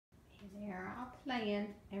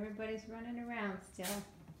playing. Everybody's running around still.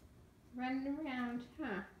 Running around,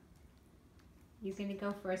 huh? You gonna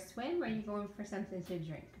go for a swim or are you going for something to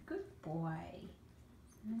drink? Good boy.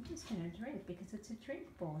 I'm just gonna drink because it's a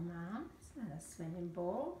drink bowl, Mom. It's not a swimming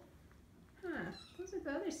bowl. Huh, those are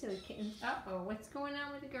the other silly kittens. Uh-oh, what's going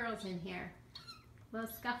on with the girls in here? Little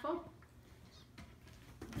scuffle?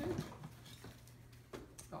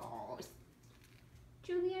 Oh,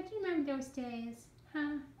 Julia, do you remember those days?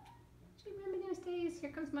 Huh? Do you remember those days? Here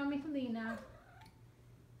comes Mommy Helena.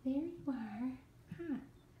 There you are. Huh.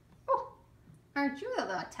 Oh, aren't you a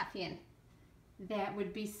little toughian? That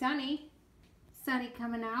would be Sunny. Sunny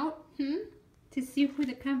coming out, to see who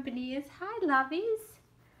the company is. Hi, lovies.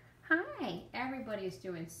 Hi. Everybody's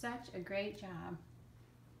doing such a great job.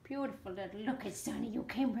 Beautiful little look at Sunny. You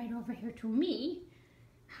came right over here to me.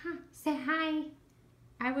 Huh. Say hi.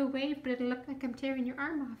 I will wave, but it'll look like I'm tearing your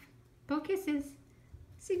arm off. Bow kisses.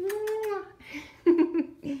 Say, there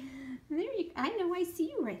you. I know. I see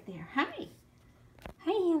you right there. Hi.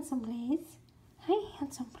 Hi, handsome Blaze. Hi,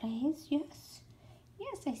 handsome Blaze. Yes.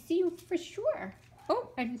 Yes, I see you for sure. Oh,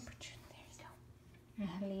 I didn't put you. There you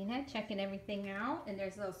go. Helena checking everything out, and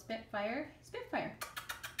there's a little Spitfire. Spitfire.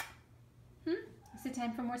 Is it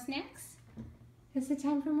time for more snacks? Is it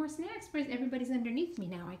time for more snacks? Where's everybody's underneath me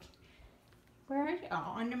now? Where are you?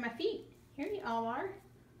 Oh, under my feet. Here you all are.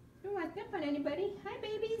 Don't want to step on anybody. Hi,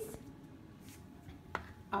 babies.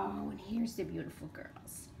 Oh, and here's the beautiful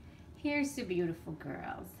girls. Here's the beautiful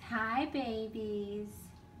girls. Hi, babies.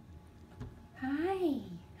 Hi.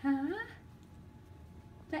 Huh?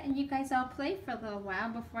 Letting you guys all play for a little while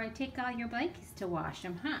before I take all your blankets to wash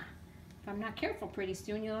them, huh? If I'm not careful, pretty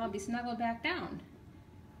soon you'll all be snuggled back down.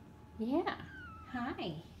 Yeah.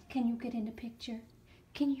 Hi. Can you get in the picture?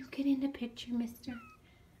 Can you get in the picture, mister?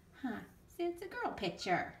 Huh. See, it's a girl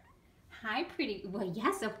picture. Hi, pretty. Well,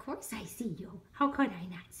 yes, of course I see you. How could I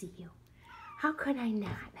not see you? How could I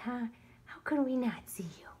not, huh? How could we not see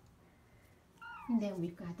you? And then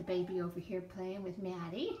we've got the baby over here playing with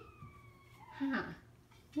Maddie. Huh.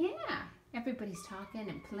 Yeah. Everybody's talking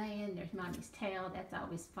and playing. There's Mommy's tail. That's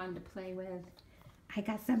always fun to play with. I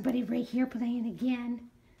got somebody right here playing again.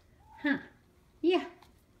 Huh. Yeah.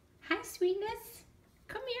 Hi, sweetness.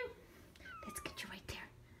 Come here. Let's get you right there.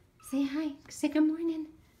 Say hi. Say good morning.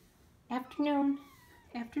 Afternoon.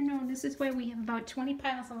 Afternoon. This is why we have about 20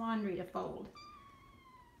 piles of laundry to fold.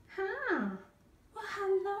 Huh. Well,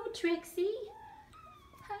 hello, Trixie.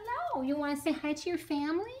 Hello. You want to say hi to your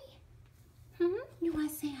family? You want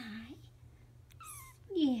to say hi?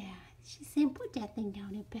 Yeah. She's saying, put that thing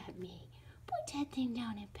down and pat me. Put that thing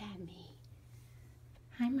down and pat me.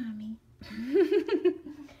 Hi, Mommy.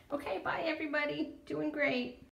 Okay, bye, everybody. Doing great.